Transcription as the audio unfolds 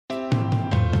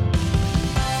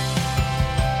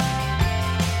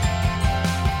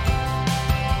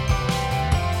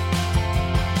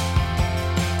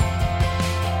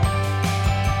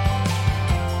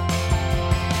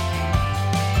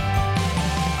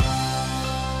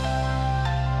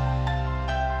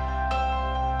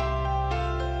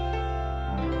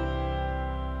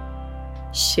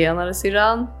Tjenare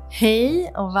syrran.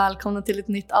 Hej och välkomna till ett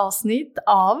nytt avsnitt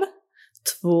av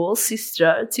Två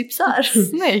systrar tipsar.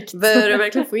 Snyggt. Börjar du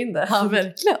verkligen få in det? Ja,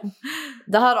 verkligen.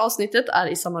 Det här avsnittet är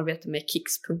i samarbete med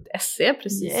Kicks.se,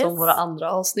 precis som våra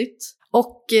andra avsnitt.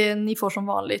 Och ni får som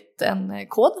vanligt en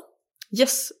kod.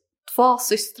 Yes, 2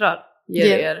 systrar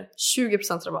ger er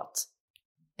 20% rabatt.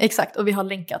 Exakt, och vi har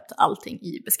länkat allting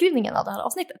i beskrivningen av det här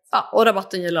avsnittet. Ja, och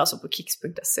rabatten gäller alltså på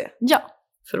Kicks.se. Ja.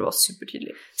 För att vara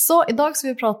supertydlig. Så idag ska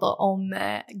vi prata om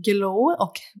glow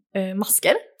och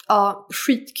masker. Ja,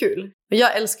 skitkul.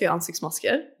 Jag älskar ju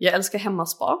ansiktsmasker. Jag älskar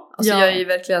hemmaspa. Alltså jag är ju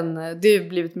verkligen, det har ju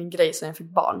blivit min grej sedan jag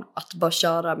fick barn. Att bara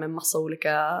köra med massa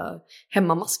olika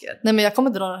hemmamasker. Nej, men jag kommer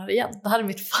dra det här igen. Det här är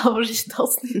mitt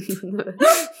favoritavsnitt.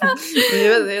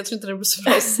 jag tror inte det blir så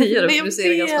bra att säga det, för du säger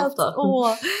det ganska ofta.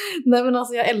 Nej, men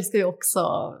alltså jag älskar ju också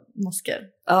masker.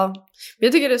 Ja, men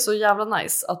jag tycker det är så jävla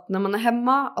nice att när man är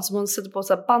hemma, alltså man sätter på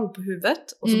så här band på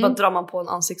huvudet och så bara drar man på en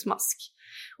ansiktsmask.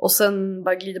 Och sen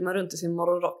bara glider man runt i sin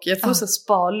morgonrock. Jag får så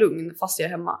spa-lugn fast jag är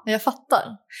hemma. Jag fattar.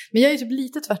 Men jag är typ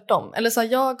lite tvärtom. Eller så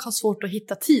här, jag har svårt att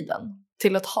hitta tiden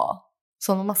till att ha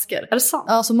sådana masker. Är det sant?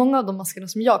 Ja, så många av de maskerna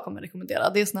som jag kommer rekommendera,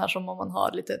 det är såna här som om man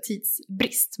har lite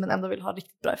tidsbrist men ändå vill ha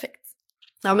riktigt bra effekt.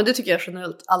 Ja, men det tycker jag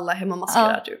generellt alla hemmamasker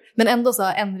är typ. Men ändå så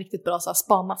här, en riktigt bra så här,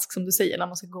 spa-mask som du säger när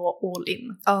man ska gå all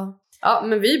in. Ja,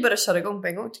 men vi börjar köra igång på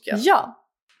en gång tycker jag. Ja.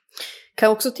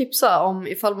 Kan också tipsa om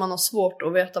ifall man har svårt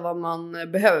att veta vad man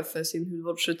behöver för sin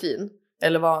hudvårdsrutin.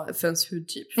 Eller vad för ens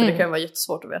hudtyp. För det kan vara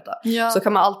jättesvårt att veta. Ja. Så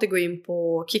kan man alltid gå in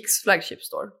på Kicks flagship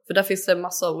store. För där finns det en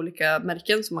massa olika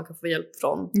märken som man kan få hjälp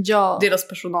från. Ja. Deras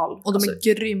personal. Och de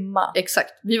är grymma.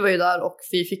 Exakt. Vi var ju där och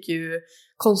vi fick ju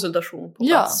konsultation på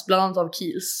plats. Bland annat av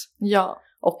Kiehl's. Ja.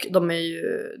 Och de är ju,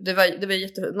 det var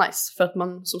jättenice. För att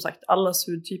man, som sagt, allas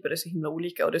hudtyper är så himla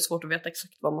olika. Och det är svårt att veta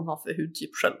exakt vad man har för hudtyp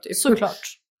själv. Typ.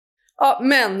 Såklart. Ja,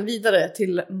 men vidare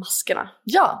till maskerna.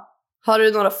 Ja. Har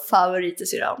du några favoriter,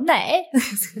 syrran? Nej.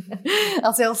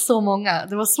 Alltså jag har så många.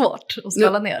 Det var svårt att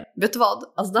skala ner. Vet du vad?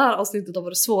 Alltså det här avsnittet har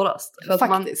varit svårast. För att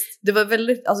faktiskt. Det var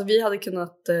väldigt, alltså vi hade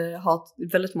kunnat ha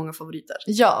väldigt många favoriter.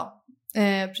 Ja,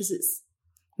 precis.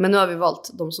 Men nu har vi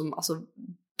valt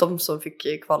de som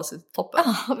fick kvala sig till toppen.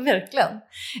 Ja, verkligen.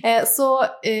 Så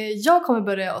jag kommer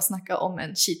börja att snacka om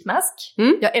en sheet mask.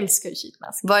 Jag älskar ju sheet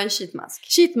mask. Vad är en sheet mask?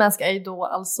 Sheet mask är ju då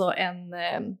alltså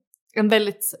en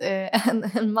väldigt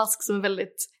en mask som är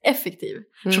väldigt effektiv.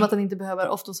 Som att den inte behöver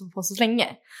ofta stå på så länge.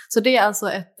 Så det är alltså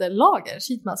ett lager,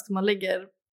 sheet mask, som man lägger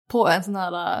på en sån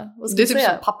här, vad ska det är typ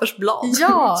som pappersblad.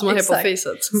 Ja, som man har på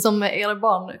facet. Som era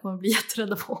barn kommer bli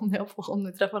jätterädda på om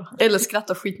ni träffar dem. Eller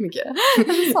skrattar skitmycket.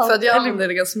 För att jag använde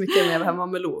det ganska mycket när jag var hemma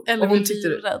med Lo. Eller hon tyckte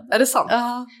rädd. Är det sant?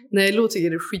 Ja. Nej, Lo tycker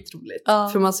det är skitroligt.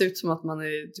 För man ser ut som att man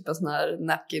är typ en sån här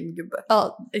napkin-gubbe.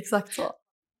 Ja, exakt så.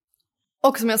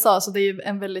 Och som jag sa, så det är ju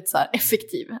en väldigt så här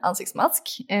effektiv ansiktsmask.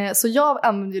 Så jag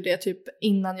använder det typ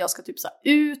innan jag ska typ så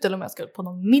här ut, eller om jag ska på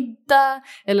någon middag,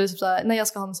 eller typ så här, när jag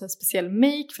ska ha en så här speciell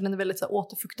make, för den är väldigt så här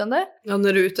återfuktande. Ja,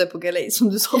 när du är ute på galej som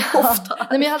du sa ofta. Nej,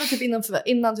 men jag hade typ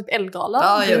innan typ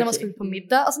Ellegalan, när man ska ut på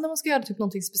middag, alltså när man ska göra typ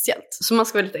någonting speciellt. Så man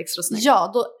ska vara lite extra snygg.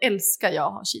 Ja, då älskar jag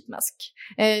att ha sheet mask.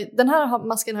 Den här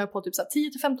masken har jag på typ så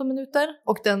här 10-15 minuter,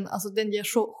 och den ger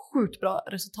så sjukt bra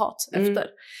resultat efter.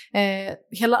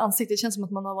 Hela ansiktet känns som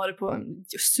att man har varit på en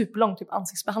superlång typ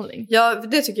ansiktsbehandling. Ja,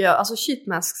 det tycker jag. Alltså sheet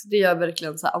masks, det är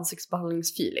verkligen så här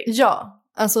ansiktsbehandlingsfeeling. Ja,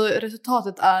 alltså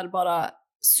resultatet är bara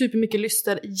supermycket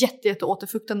lyster, jätte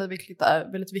återfuktande, vilket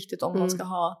är väldigt viktigt om man ska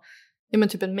ha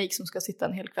typ en make som ska sitta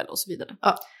en hel kväll och så vidare.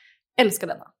 Ja. Älskar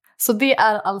denna. Så det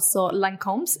är alltså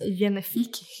Lancomes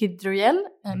Genifique Hydrogel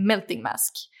Melting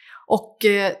Mask. Och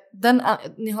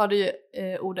ni hörde ju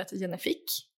ordet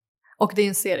Genifique. Och det är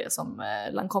en serie som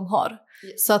Lancome har.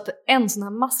 Yes. Så att en sån här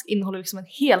mask innehåller liksom en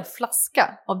hel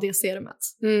flaska av det serumet.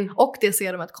 Och det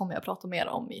serumet kommer jag prata mer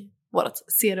om i vårt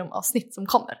serumavsnitt som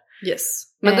kommer. Yes.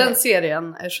 Men den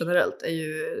serien generellt är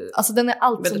ju... Alltså den är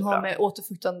allt som har med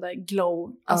återfuktande glow.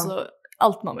 Alltså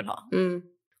allt man vill ha.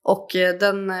 Och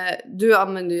du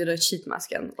använder ju den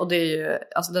sheetmasken. Och det är ju,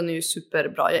 alltså den är ju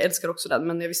superbra. Jag älskar också den,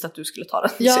 men jag visste att du skulle ta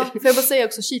den. Ja, för jag bara säga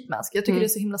också sheetmask. Jag tycker det är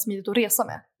så himla smidigt att resa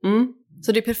med.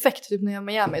 Så det är perfekt typ när jag är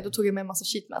med mig. Då tog jag med en massa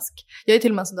sheetmask. Jag är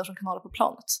till och med en sån där som kan ha det på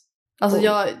planet. Alltså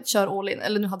jag kör all in.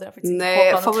 Eller nu hade jag faktiskt inte på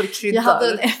planet. Fan vad du kryddar. Jag hade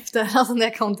den efter, alltså när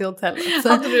jag kom till hotellet.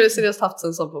 Hade du seriöst haft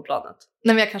en sån på planet?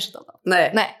 Nej, men jag kanske inte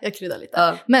hade. Nej, jag kryddar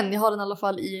lite. Men jag har den i alla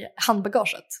fall i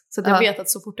handbagaget. Så att jag vet att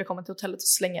så fort jag kommer till hotellet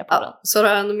så slänger jag på den. Så har du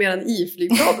ändå mer än i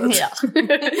flygplanet.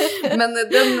 Men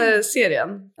den serien,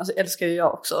 alltså älskar ju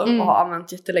jag också. Och har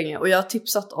använt jättelänge. Och jag har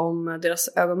tipsat om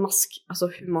deras ögonmask, alltså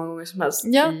hur många gånger som helst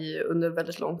under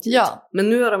väldigt lång tid. Men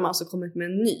nu har de alltså kommit med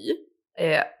en ny.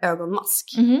 ögonmask.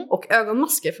 Och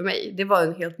ögonmasker för mig, det var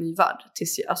en helt ny värld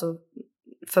alltså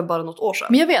för bara något år sedan.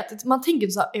 Men jag vet, man tänker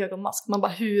så här ögonmask, man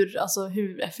bara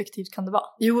hur effektivt kan det vara?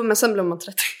 Jo, men sen blev man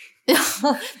 30.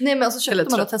 Nej, men alltså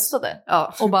köpte man och testade.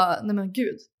 Ja. Och bara, nej men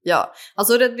gud. Ja,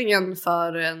 alltså räddningen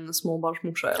för en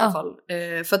småbarnsmorsa i alla fall.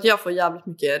 För att jag får jävligt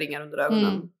mycket ringar under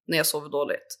ögonen när jag sover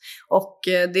dåligt. Och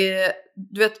det,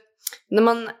 du vet, när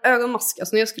man ögonmask,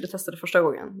 alltså när jag skulle testa det första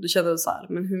gången, då kände jag så här,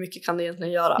 men hur mycket kan det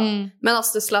egentligen göra? Men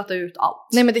alltså det slätar ut allt.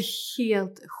 Nej, men det är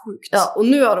helt sjukt. Ja, och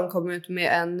nu har de kommit ut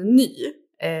med en ny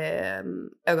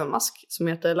ögonmask som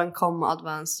heter Lancome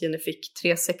Advanced Genifique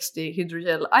 360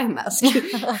 Hydrogel Eye Mask.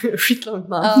 Skitlångt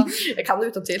namn. Jag kan det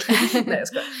utantill. Nej, jag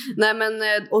skojar. Nej, men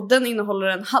och den innehåller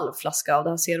en halv flaska av det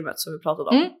här serumet som vi pratade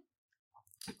om.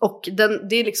 Och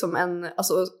det är liksom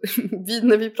alltså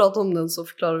när vi pratar om den så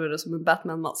förklarar vi det som en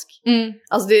Batman-mask.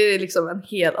 Alltså det är liksom en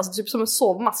hel, alltså typ som en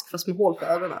sovmask fast med hål för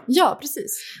ögonen. Ja,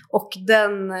 precis. Och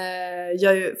den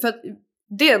gör ju, för att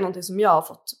det är någonting som jag har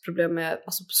fått problem med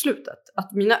alltså på slutet.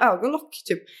 Att mina ögonlock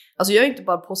typ, alltså jag är inte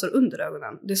bara påsar under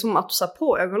ögonen. Det är som att så här,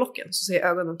 på ögonlocken så ser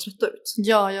ögonen trötta ut.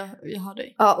 Ja, jag har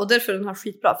dig. Ja, och därför är den här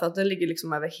skitbra för att den ligger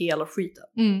liksom över hela skiten.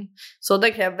 Så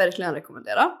den kan jag verkligen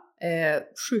rekommendera.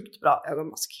 Sjukt bra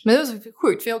ögonmask. Men det var så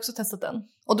sjukt för jag har också testat den.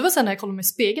 Och det var sen när jag kollade mig i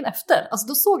spegeln efter. Alltså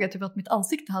då såg jag typ att mitt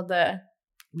ansikte hade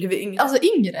blivit yngre. Alltså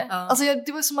yngre. Ja. Alltså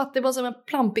det var som att det var som en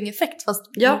plumping-effekt fast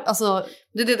alltså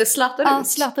det slätar ut.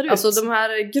 Slätar ut. Alltså de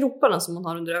här groparna som man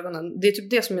har under ögonen, det är typ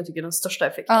det som jag tycker är den största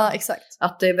effekten. Ja, exakt.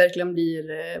 Att det verkligen blir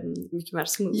mycket mer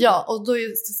smooth. Ja, och då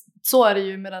så är det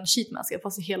ju med den sheetmasken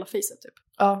fast i hela facet typ.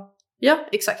 Ja,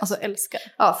 exakt. Alltså älskar.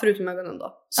 Ja, förutom ögonen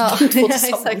då. Så ja,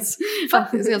 exakt.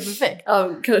 Faktiskt helt perfekt.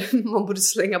 Ja, man borde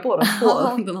slänga på den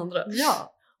på den andra.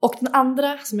 Ja. Och den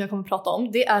andra som jag kommer att prata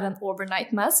om, det är en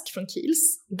overnight mask från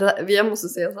Kiehl's. Jag måste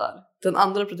säga så här. Den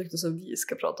andra produkten som vi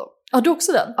ska prata om. Ja, du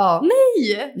också den? Ja.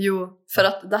 Nej! Jo, för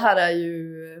att det här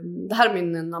är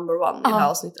min number one i det här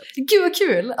avsnittet. Gud vad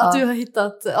kul att du har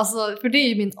hittat, alltså, för det är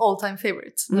ju min all time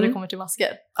favorite när det kommer till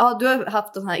masker. Ja, du har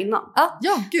haft den här innan.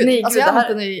 Ja, gud. Nej, alltså jag har haft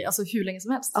den i hur länge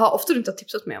som helst. Ja, ofta du inte har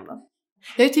tipsat mig om den.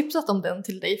 Jag har ju tipsat om den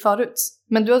till dig förut.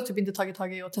 Men du har typ inte tagit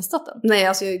tag i och testat den. Nej,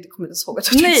 alltså jag kommer inte ihåg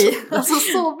att jag Nej, alltså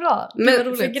så bra.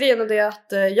 Men för grejen är det att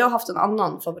jag har haft en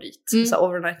annan favorit. Så här,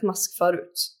 overnight mask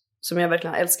förut. Som jag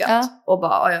verkligen har älskat. Och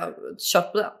bara, jag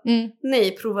kört på den.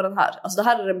 Nej, prova den här. Alltså det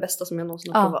här är den bästa som jag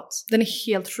någonsin har provat. Den är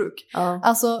helt sjuk.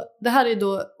 Alltså det här är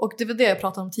då, och det var det jag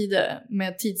pratade om tidigare.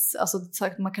 Med alltså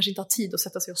man kanske inte har tid att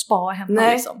sätta sig och spa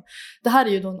hemma liksom. Det här är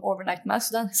ju då en overnight mask.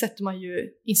 Så den sätter man ju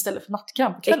istället för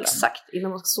nattkräm på kvällen. Exakt,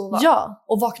 innan man ska sova. Ja,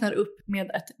 och vaknar upp med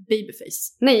ett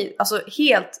babyface. Nej, alltså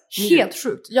helt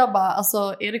sjukt. Jag bara,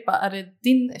 alltså Erik bara, är det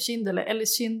din kind eller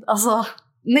Ellis kind? Alltså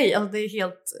nej, alltså det är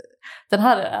helt, den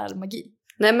här är magi.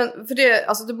 Nej, men för det,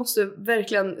 alltså det måste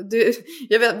verkligen,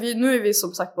 jag vet, nu är vi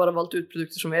som sagt bara valt ut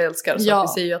produkter som vi älskar. Så att vi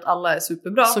säger ju att alla är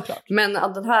superbra. Såklart. Men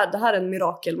att det här är en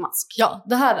mirakelmask. Ja,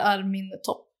 det här är min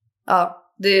topp.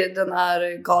 Ja, den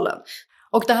är galen.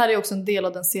 Och det här är också en del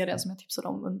av den serien som jag tipsade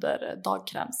om under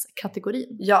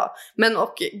dagkrämskategorin. Ja, men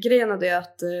och grejen är det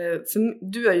att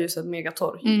för du är ju så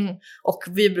megatorr och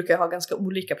vi brukar ha ganska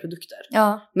olika produkter.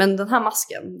 Ja. Men den här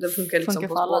masken, den funkar liksom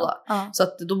på båda. Ja. Så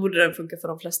att då borde den funka för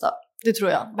de flesta. Det tror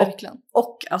jag, verkligen.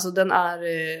 Och alltså det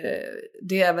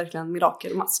är verkligen en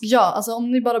mirakelmask. Ja, alltså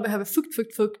om ni bara behöver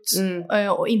fukt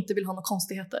och inte vill ha några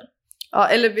konstigheter. Ja,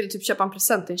 eller vill typ köpa en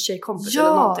present till en tjejkompis eller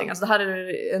någonting. Alltså det här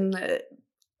är en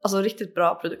riktigt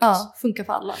bra produkt. Ja, funkar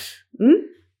för alla.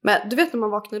 Men du vet när man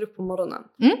vaknar upp på morgonen.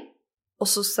 Och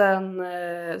så sen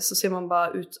så ser man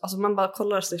bara ut, alltså man bara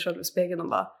kollar sig själv i spegeln och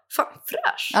bara, fan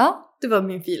fräsch. Ja. Det var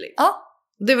min feeling. Ja.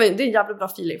 Det är en jävla bra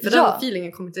feeling. För den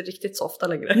feelingen kommer inte riktigt så ofta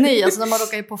längre. Nej, alltså när man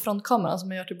råkar på frontkameran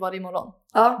som jag gör typ varje morgon.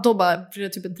 Ja. Då bara blir det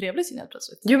typ en trevlig signal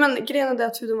plötsligt. Jo, men grejen är det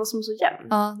att huden var som så jämn.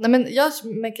 Ja, nej men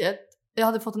jag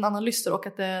hade fått en annan lyster och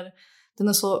att den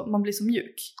är så, man blir så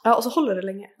mjuk. Ja, och så håller det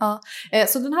länge. Ja.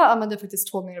 Så den här använder jag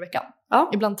faktiskt 2 gånger i veckan.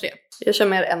 Ja. Ibland 3. Jag kör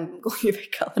mer 1 gång i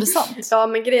veckan. Är det sant? Ja,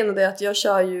 men grejen är det att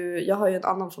jag har ju en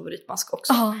annan favoritmask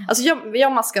också. Alltså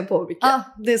jag maskar på mycket. Ja,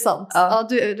 det är sant. Ja,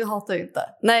 du hatar ju inte.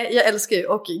 Nej, jag älskar ju.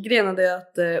 Och grejen är det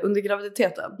att under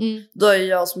graviditeten då är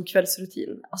jag som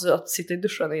kvällsrutin. Alltså att sitta i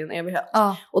duschen i en evighet.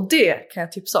 Och det kan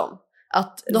jag tipsa om.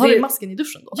 Då har du masken i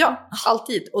duschen då? Ja,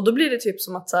 alltid. Och då blir det typ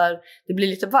som att så här, det blir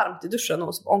lite varmt i duschen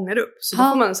och så ångar upp. Så då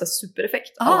får man en så här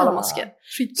supereffekt av alla masker.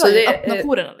 Skitbra, så det öppnar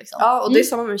porerna liksom. Ja, och det är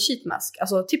samma med en sheetmask.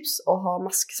 Alltså tips att ha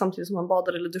mask samtidigt som man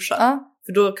badar eller duschar.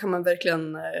 För då kan man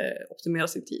verkligen optimera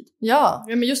sin tid. Ja,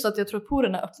 men just att jag tror att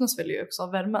porerna öppnas väl ju också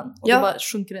av värmen. Och då bara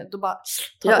sjunker det, då bara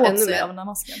tar åt sig av den här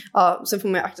masken. Ja, sen får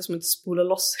man ju akta som inte spola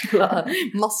loss hela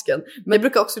masken. Men jag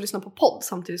brukar också lyssna på podd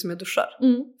samtidigt som jag duschar.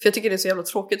 För jag tycker det är så jävla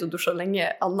tråkigt att duscha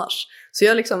länge annars. Så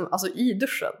jag liksom, alltså i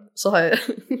duschen så har jag...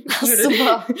 Alltså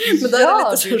bara, men det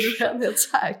är lite så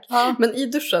skönhetshack. Men i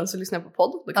duschen så lyssnar jag på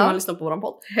podd. Då kan man lyssna på våran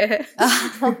podd.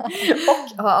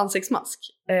 Och ha ansiktsmask.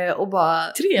 Och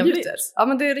bara trevligt. Njuter. Ja,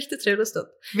 men det är riktigt trevligt stund.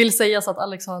 Vill säga så att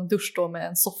Alex har en dusch då med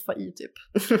en soffa i typ.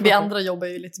 Vi andra jobbar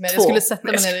ju lite mer. Jag skulle sätta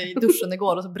mig ner i duschen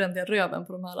igår och så brände jag röven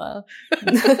på de här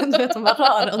du vet, de här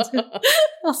rören.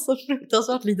 Alltså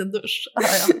fruktansvärt liten dusch. Ja.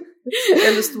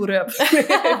 Eller stor röv.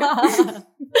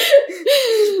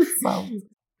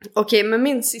 Okej, men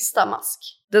min sista mask,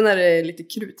 den är det lite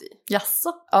krut i.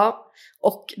 Jaså? Ja,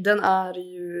 och den är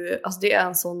ju, alltså det är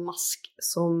en sån mask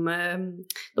som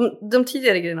de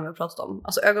tidigare grejerna vi har pratat om.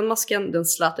 Alltså ögonmasken, den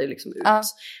slätar ju liksom ut.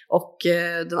 Och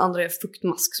den andra är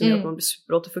fuktmask som gör att man blir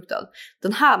superåterfuktad.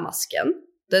 Den här masken,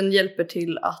 den hjälper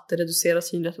till att reducera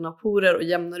synligheten av porer och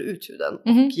jämnar ut huden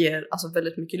och ger alltså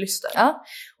väldigt mycket lyster.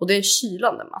 Och det är en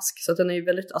kylande mask så att den är ju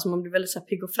väldigt, alltså man blir väldigt så här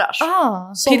pigg och fräsch.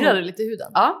 Pirrar det lite i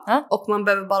huden. Och man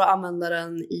behöver bara använda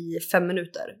den i 5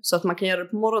 minuter så att man kan göra det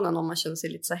på morgonen om man känner sig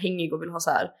lite så här hängig och vill ha så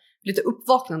här lite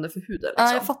uppvaknande för huden.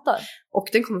 Liksom. Jag fattar. Och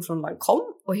den kommer från Lancome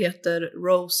och heter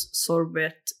Rose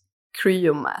Sorbet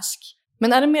Cryo Mask.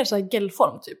 Men är det mer så här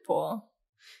gelform typ på...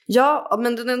 Ja,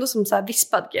 men den är ändå som så här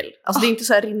vispad gel. Alltså det är inte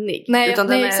så här rinnig. Nej, utan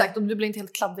nej den är... exakt. Och du blir inte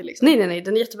helt kladdig liksom. Nej,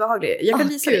 den är jättebehaglig. Jag kan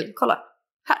visa dig. Kolla.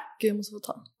 Här. Gud, jag måste få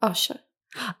ta. Kör.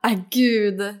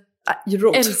 Gud.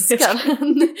 Älskar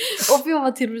den. Och för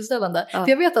vad tillfredsställande. För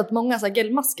jag vet att många så här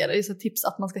gelmasker är så tips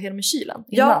att man ska ha dem i kylen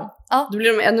innan. Då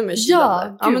blir de ännu mer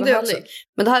kylande. Ja, men det är också.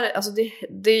 Men det här är, alltså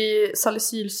det är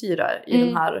salicylsyra i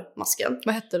den här masken.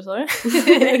 Vad heter det, sa du?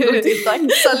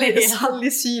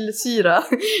 Salicylsyra.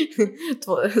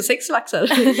 6 laxar.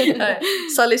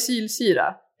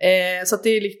 Salicylsyra. Så att det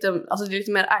är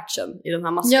lite mer action i den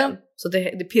här masken. Så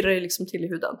det pirrar ju liksom till i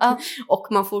huden. Och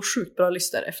man får sjukt bra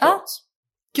lyster efteråt.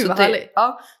 Gud vad härligt.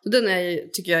 Så den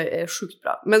tycker jag är sjukt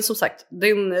bra. Men som sagt,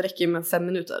 den räcker med 5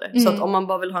 minuter. Så att om man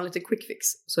bara vill ha en lite quick fix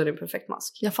så är det en perfekt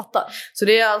mask. Jag fattar. Så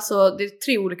det är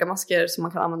 3 olika masker som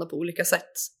man kan använda på olika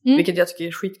sätt. Vilket jag tycker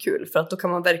är skitkul. För att då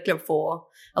kan man verkligen få...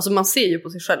 Alltså man ser ju på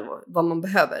sig själv vad man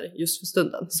behöver just för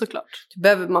stunden. Såklart.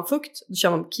 Behöver man fukt, då kör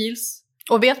man på Kiehl's.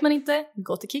 Och vet man inte,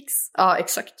 gå till Kicks. Ja,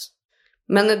 exakt.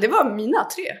 Men det var mina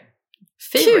 3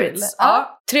 favorites. Kul.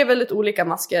 3 väldigt olika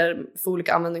masker för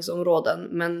olika användningsområden.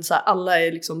 Men så här, alla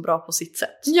är liksom bra på sitt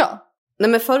sätt. Ja. Nej,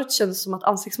 men förut kändes det som att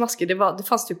ansiktsmasker, det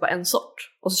fanns typ bara en sort.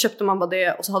 Och så köpte man bara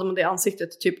det och så hade man det i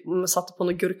ansiktet typ man satte på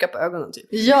någon gurka på ögonen typ.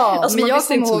 Ja, alltså, men jag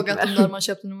kommer ihåg att de där man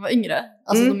köpte när man var yngre.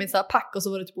 Alltså de är så här pack och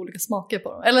så var det typ olika smaker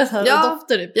på dem. Eller så här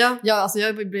dofter typ. Ja, alltså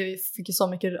jag fick ju så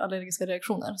mycket allergiska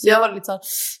reaktioner. Så jag var lite så här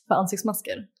för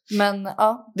ansiktsmasker. Men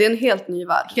det är en helt ny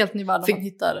värld. Helt ny värld när man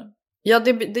hittar... Ja,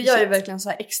 det gör ju verkligen så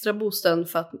här extra boosten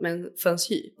för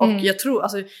ens hy. Och jag tror,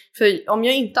 alltså, för om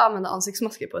jag inte använder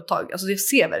ansiktsmasker på ett tag, alltså jag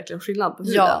ser verkligen skillnad på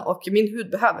huden. Och min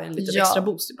hud behöver en liten extra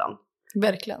boost ibland.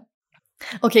 Verkligen.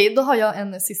 Okej, då har jag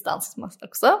en sista ansiktsmask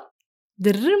också.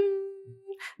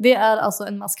 Det är alltså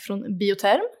en mask från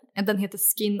Bioterm. Den heter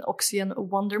Skin Oxygen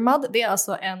Wonder Mud. Det är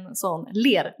alltså en sån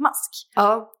lermask.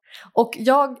 Och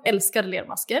jag älskar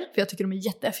lermasker för jag tycker de är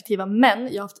jätteeffektiva. Men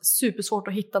jag har haft supersvårt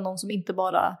att hitta någon som inte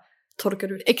bara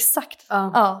torkar ut. Exakt.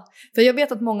 För jag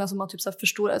vet att många som har typ så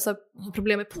här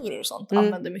problem med porer och sånt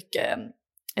använder mycket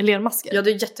lermasker. Ja,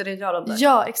 det är jätterengörande.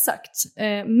 Ja, exakt.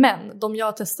 Men de jag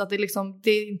har testat, det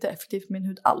är inte effektivt för min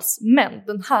hud alls. Men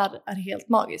den här är helt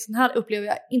magisk. Den här upplever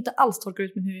jag inte alls torkar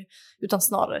ut min hud utan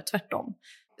snarare tvärtom.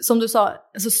 Som du sa,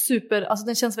 alltså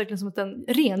den känns verkligen som att den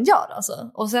rengör.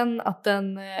 Alltså. Och sen att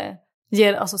den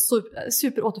ger alltså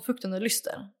super återfuktande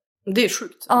lyster. Det är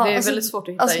sjukt. Det är väldigt svårt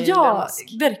att hitta i en lermask.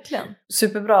 Ja, verkligen.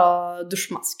 Superbra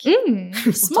duschmask.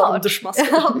 Smart. Duschmask.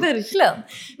 Ja, verkligen.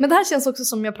 Men det här känns också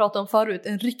som jag pratade om förut.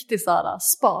 En riktig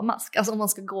spa-mask. Alltså om man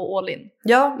ska gå all in.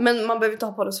 Ja, men man behöver inte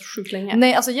ha på den så sjukt länge.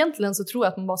 Nej, alltså egentligen så tror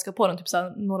jag att man bara ska på den typ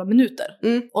några minuter.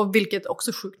 Och vilket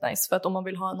också är sjukt nice. För att om man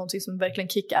vill ha någonting som verkligen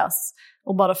kick-ass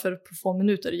och bara för få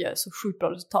minuter ger så sjukt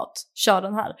bra resultat, kör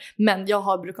den här. Men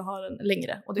jag brukar ha den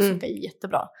längre och det funkar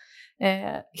jättebra.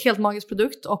 Helt magisk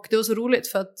produkt och det var så roligt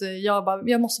för att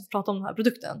jag måste få prata om den här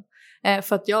produkten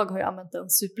för att jag har ju använt den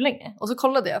superlänge och så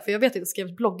kollade jag för jag vet att jag skrev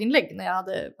ett blogginlägg när jag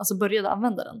började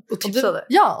använda den och tipsade.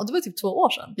 Ja, och det var typ 2 år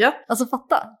sedan. Ja. Alltså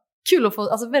fatta. kul att få,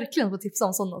 alltså verkligen få tipsa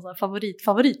om sådana så här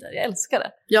favoriter. Jag älskar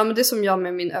det. Ja, men det är som jag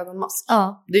med min ögonmask.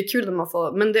 Ja. Det är kul när man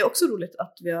får, men det är också roligt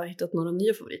att vi har hittat några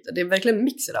nya favoriter. Det är verkligen en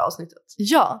mix i det här avsnittet.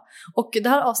 Ja, och det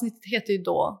här avsnittet heter ju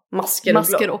då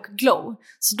Masker och glow.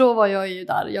 Så då var jag ju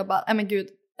där, jag bara, men gud,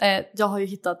 jag har ju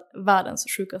hittat världens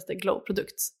sjukaste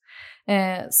glow-produkt.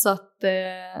 Så att,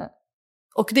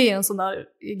 och det är en sån där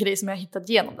grej som jag har hittat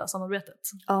genom det här samarbetet.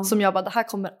 Som jag bara, det här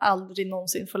kommer aldrig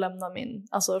någonsin få lämna min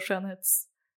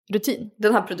skönhetsrutin.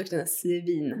 Den här produkten är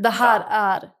svin. Det här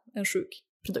är en sjuk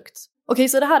produkt. Okej,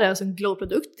 så det här är alltså en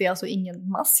glow-produkt. Det är alltså ingen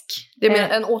mask. Det är mer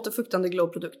en återfuktande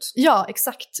glow-produkt. Ja,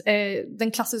 exakt.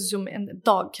 Den klassas som en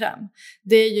dagkräm.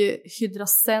 Det är ju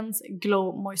Hydrasense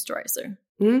Glow Moisturizer.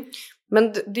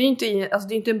 Men det är inte, alltså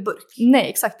det är inte en burk. Nej,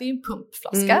 exakt. Det är en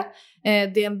pumpflaska.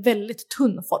 Det är en väldigt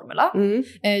tunn formula.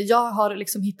 Jag har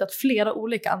liksom hittat flera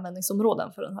olika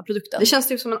användningsområden för den här produkten. Det känns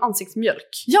typ som en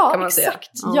ansiktsmjölk. Ja, kan man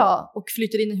exakt. säga. Ja, och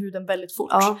flyter in i huden väldigt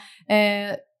fort.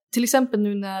 Till exempel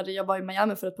nu när jag var i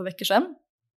Miami för ett par veckor sedan.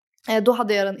 Då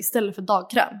hade jag den istället för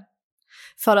dagkräm.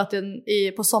 För att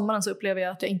på sommaren så upplever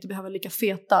jag att jag inte behöver lika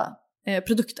feta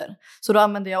produkter. Så då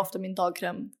använder jag ofta min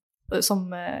dagkräm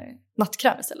som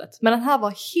nattkräm istället. Men den här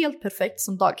var helt perfekt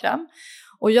som dagkräm.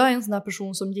 Och jag är en sån här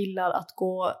person som gillar att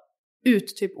gå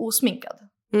ut typ osminkad.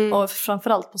 Och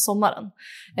framförallt på sommaren.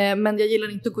 Men jag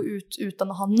gillar inte att gå ut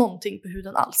utan att ha någonting på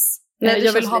huden alls. Nej,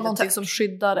 jag vill ha någonting som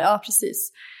skyddar. Ja,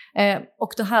 precis.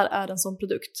 Och det här är en sån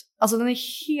produkt. Alltså den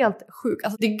är helt sjuk.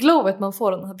 Alltså det glowet man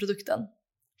får av den här produkten.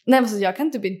 Nej, men så jag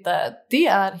kan typ inte. Det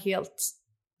är helt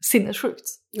sinnessjukt.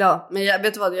 Ja, men jag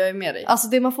vet vad, jag är med dig. Alltså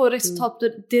det man får resultat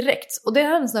direkt. Och det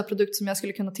här är en sån här produkt som jag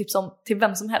skulle kunna tipsa om till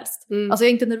vem som helst. Alltså jag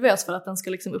är inte nervös för att den ska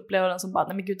liksom uppleva den som bara,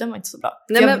 nej men gud, den var inte så bra.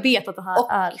 Nej, jag vet att det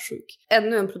här är sjuk.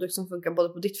 Ännu en produkt som funkar både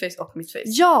på ditt face och mitt face.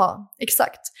 Ja,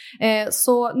 exakt.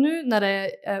 Så nu när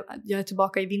jag är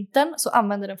tillbaka i vintern så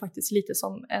använder den faktiskt lite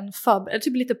som en eller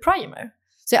typ lite primer.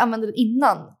 Så jag använder den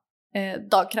innan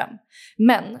dagkräm.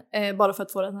 Men bara för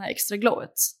att få den här extra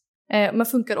glowet. Men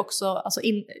funkar också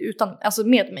alltså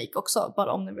med make också,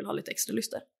 bara om ni vill ha lite extra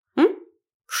lyster.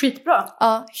 Skitbra.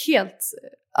 Ja, helt.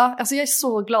 Ja, alltså jag är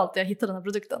så glad att jag hittade den här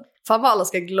produkten. Fan vad alla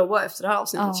ska glowa efter det här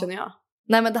avsnittet känner jag.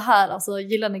 Nej men det här, alltså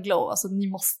gillar ni glow, alltså ni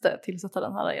måste tillsätta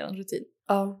den här i er rutin.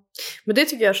 Ja, men det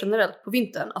tycker jag generellt på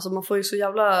vintern. Alltså man får ju så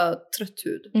jävla trött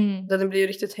hud. Den blir ju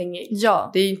riktigt hängig. Ja.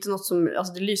 Det är inte något som,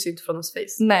 alltså det lyser inte från ens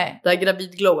face. Nej. Det här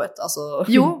gravidglowet, alltså.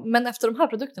 Jo, men efter de här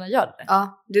produkterna gör det.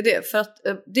 Ja, det är det. För att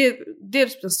det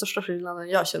är den största skillnaden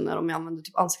jag känner om jag använder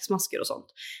typ ansiktsmasker och sånt.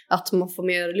 Att man får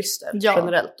mer lyster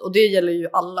generellt. Och det gäller ju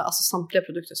alla, alltså samtliga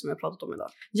produkter som jag har pratat om idag.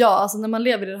 Ja, alltså när man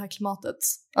lever i det här klimatet.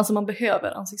 Alltså man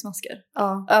behöver ansiktsmasker.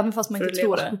 Ja. Även fast man inte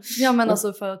tror det. Ja, men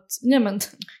alltså för att, ja men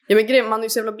grejen, man är ju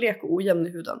så jävla blek och ojämn i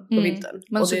huden på vintern.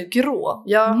 Men och så det är grå,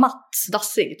 matt,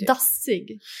 dassig typ.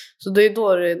 Dassig. Så det är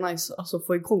då det är nice alltså, att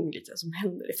få igång lite som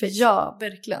händer i face. Ja,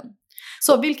 verkligen.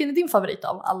 Så vilken är din favorit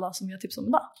av alla som jag tipsar om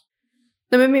idag?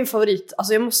 Nej men min favorit,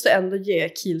 alltså jag måste ändå ge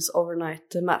Kiehl's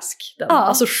Overnight Mask den.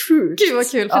 Alltså sjukt. Gud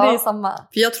vad kul, för det är samma.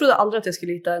 För jag trodde aldrig att jag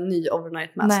skulle hitta en ny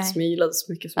Overnight Mask som jag gillade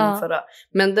så mycket som den förra.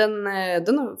 Men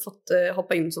den har fått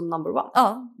hoppa in som number one.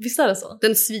 Ja, visst är det så?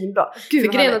 Den är svinbra. Gud,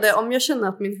 för grejen är det, om jag känner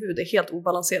att min hud är helt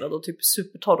obalanserad och typ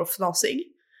supertorr och fnasig,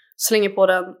 slänger på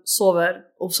den, sover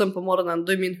och sen på morgonen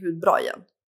då är min hud bra igen.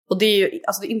 Och det är ju,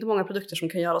 alltså det är inte många produkter som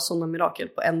kan göra sådana mirakel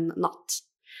på en natt.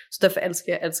 Så därför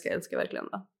älskar jag verkligen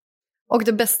det. Och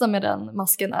det bästa med den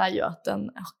masken är ju att den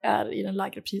är i den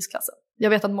lägre prisklassen. Jag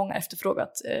vet att många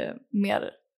efterfrågat mer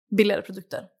billigare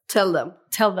produkter.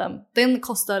 Tell them. Den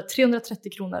kostar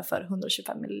 330 kronor för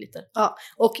 125 milliliter. Ja,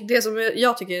 och det som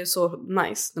jag tycker är så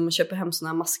nice när man köper hem såna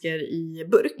här masker i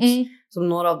burk, som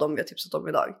några av dem vi har tipsat om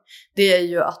idag, det är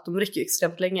ju att de räcker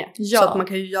extremt länge. Ja. Så att man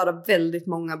kan ju göra väldigt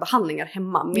många behandlingar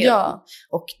hemma med dem.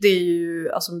 Och det är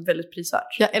ju alltså väldigt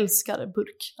prisvärt. Jag älskar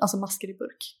burk, alltså masker i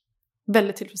burk.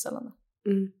 Väldigt tillfredsställande.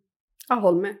 Ja,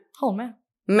 håll med.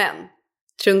 Men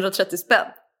 330 spänn.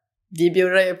 Vi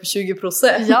bjuder ju på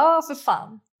 20%. Ja, för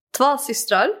fan. Två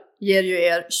systrar ger ju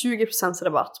er 20%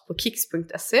 rabatt på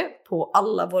kicks.se på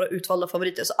alla våra utvalda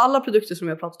favoriter. Så alla produkter som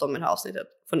vi har pratat om i det här avsnittet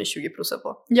får ni 20%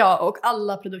 på. Ja, och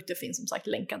alla produkter finns som sagt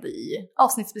länkade i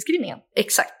avsnittsbeskrivningen.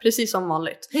 Exakt, precis som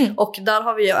vanligt. Och där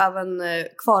har vi ju även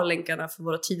kvar länkarna för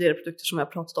våra tidigare produkter som vi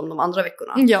har pratat om de andra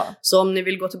veckorna. Ja. Så om ni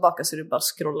vill gå tillbaka så är det bara att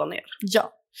scrolla ner.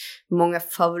 Ja. Många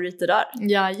favoriter där.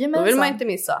 Jajamensan. Då vill man inte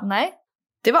missa. Nej.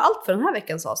 Det var allt för den här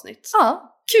veckans avsnitt.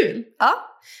 Ja, kul. Ja.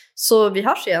 Så vi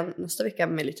hörs igen nästa vecka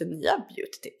med lite nya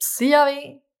beauty tips. Det gör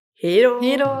vi. Hej då.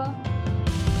 Hej då.